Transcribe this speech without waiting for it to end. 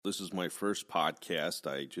This is my first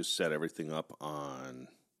podcast. I just set everything up on,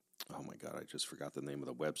 oh my God, I just forgot the name of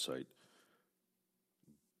the website,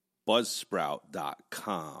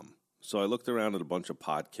 buzzsprout.com. So I looked around at a bunch of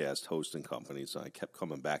podcast hosting companies, and I kept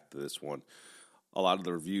coming back to this one. A lot of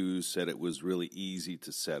the reviews said it was really easy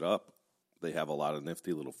to set up. They have a lot of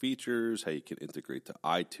nifty little features, how you can integrate to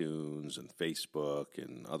iTunes and Facebook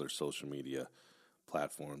and other social media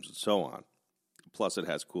platforms and so on. Plus, it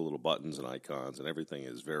has cool little buttons and icons, and everything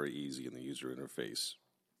is very easy in the user interface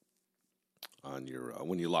on your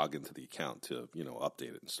when you log into the account to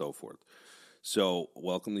update it and so forth. So,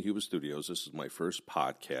 welcome to Huba Studios. This is my first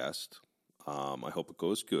podcast. I hope it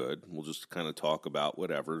goes good. We'll just kind of talk about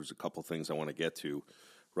whatever. There's a couple things I want to get to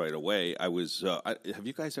right away. Have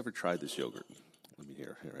you guys ever tried this yogurt? Let me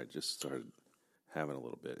hear. Here, I just started having a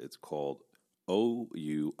little bit. It's called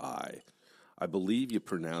OUI. I believe you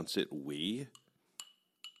pronounce it Oui,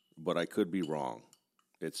 but I could be wrong.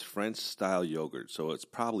 It's French-style yogurt, so it's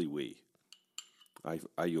probably Oui. I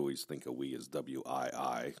always think of Oui as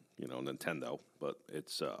W-I-I, Nintendo, but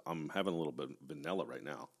it's I'm having a little bit of vanilla right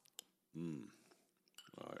now.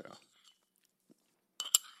 Oh,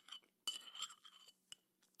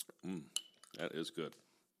 yeah. That is good.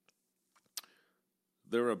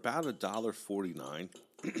 They're about $1.49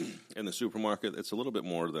 in the supermarket. It's a little bit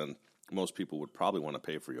more than most people would probably want to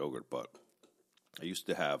pay for yogurt, but I used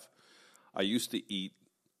to eat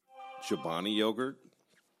Chobani yogurt.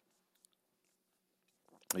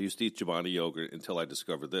 I used to eat Chobani yogurt until I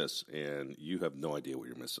discovered this, and you have no idea what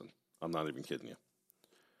you're missing. I'm not even kidding you.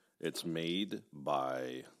 It's made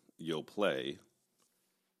by Yoplait,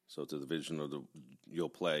 so it's a division of the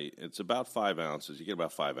Yoplait. It's about 5 ounces. You get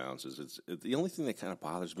about 5 ounces. It's the only thing that kind of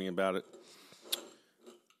bothers me about it,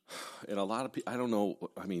 and a lot of people, I don't know,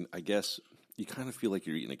 I guess you kind of feel like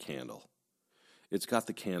you're eating a candle. It's got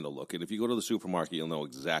the candle look, and if you go to the supermarket, you'll know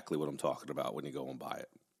exactly what I'm talking about when you go and buy it.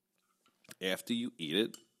 After you eat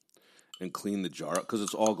it and clean the jar up, because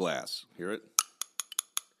it's all glass. Hear it?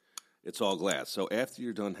 It's all glass. So after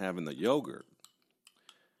you're done having the yogurt,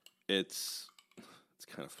 it's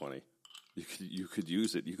kind of funny. You could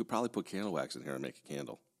use it. You could probably put candle wax in here and make a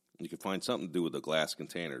candle. You could find something to do with the glass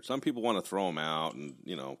container. Some people want to throw them out, and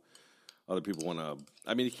other people want to.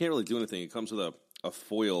 You can't really do anything. It comes with a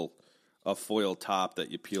foil top that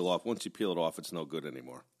you peel off. Once you peel it off, it's no good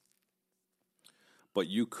anymore. But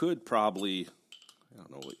you could probably, I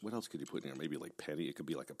don't know, what else could you put in here? Maybe like penny. It could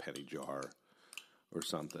be like a penny jar or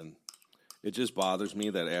something. It just bothers me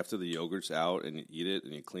that after the yogurt's out and you eat it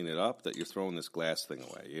and you clean it up, that you're throwing this glass thing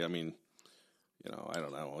away. I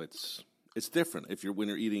don't know. It's different when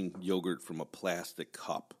you're eating yogurt from a plastic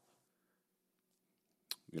cup.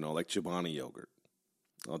 Like Chobani yogurt.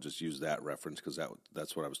 I'll just use that reference because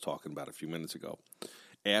that's what I was talking about a few minutes ago.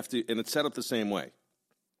 And it's set up the same way.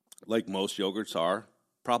 Like most yogurts are,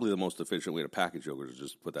 probably the most efficient way to package yogurt is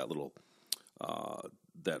just put that little,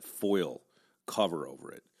 that foil cover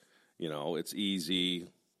over it. It's easy.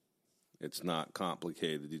 It's not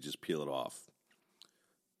complicated. You just peel it off.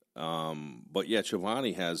 But yeah,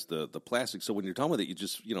 Chobani has the plastic. So when you're done with it, you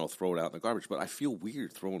just, throw it out in the garbage. But I feel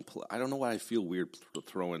weird I don't know why I feel weird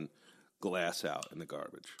throwing glass out in the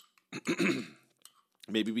garbage.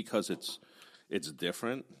 Maybe because it's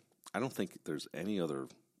different. I don't think there's any other,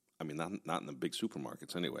 not in the big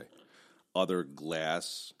supermarkets anyway, other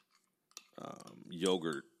glass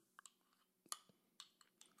yogurt.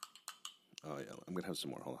 Oh, yeah, I'm going to have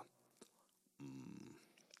some more. Hold on.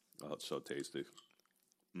 Oh, it's so tasty.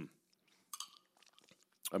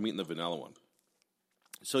 I'm eating the vanilla one.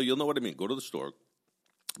 So you'll know what I mean. Go to the store,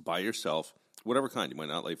 buy yourself whatever kind. You might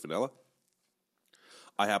not like vanilla.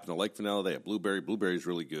 I happen to like vanilla. They have blueberry. Blueberry is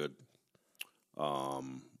really good.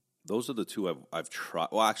 Those are the two I've tried.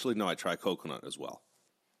 Well, actually, no, I tried coconut as well.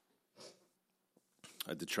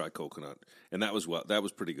 I did try coconut, and that was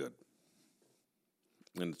pretty good.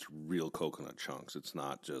 And it's real coconut chunks. It's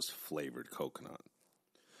not just flavored coconut.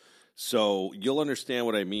 So you'll understand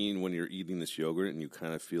what I mean when you're eating this yogurt and you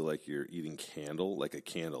kind of feel like you're eating like a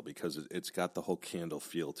candle, because it's got the whole candle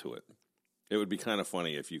feel to it. It would be kind of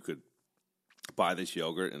funny if you could buy this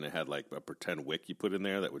yogurt and it had like a pretend wick you put in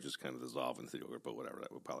there that would just kind of dissolve into the yogurt, but whatever.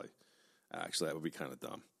 That would be kind of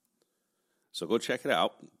dumb. So go check it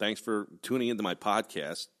out. Thanks for tuning into my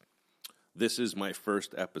podcast. This is my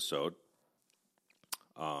first episode.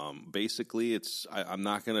 Basically, I'm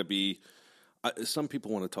not going to be. Some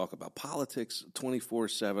people want to talk about politics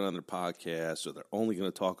 24/7 on their podcasts, or they're only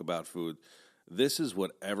going to talk about food. This is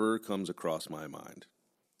whatever comes across my mind.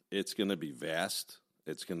 It's going to be vast.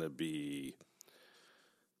 It's going to be,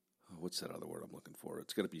 what's that other word I'm looking for?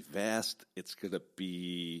 It's going to be vast. It's going to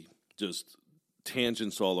be just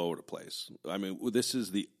tangents all over the place. I mean, this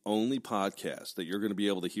is the only podcast that you're going to be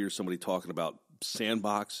able to hear somebody talking about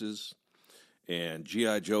sandboxes and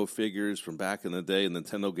G.I. Joe figures from back in the day and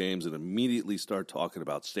Nintendo games and immediately start talking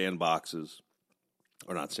about sandboxes,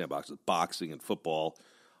 or not sandboxes, boxing and football.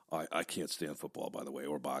 I can't stand football, by the way,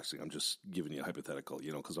 or boxing. I'm just giving you a hypothetical,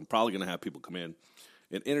 because I'm probably going to have people come in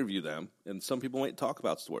and interview them, and some people might talk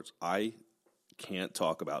about sports. I can't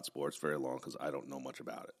talk about sports very long because I don't know much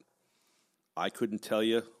about it. I couldn't tell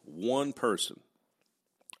you one person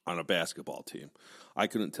on a basketball team. I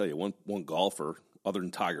couldn't tell you one golfer other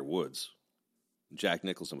than Tiger Woods, Jack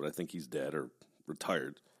Nicholson, but I think he's dead or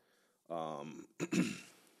retired.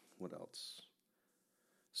 What else?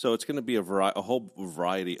 So it's going to be a whole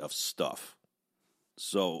variety of stuff.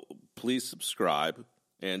 So please subscribe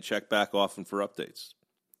and check back often for updates.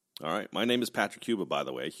 All right. My name is Patrick Huba, by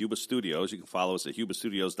the way. Huba Studios. You can follow us at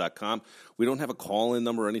hubastudios.com. We don't have a call-in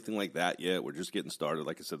number or anything like that yet. We're just getting started.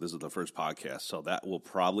 Like I said, this is the first podcast, so that will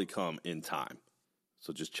probably come in time.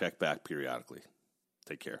 So just check back periodically.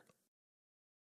 Take care.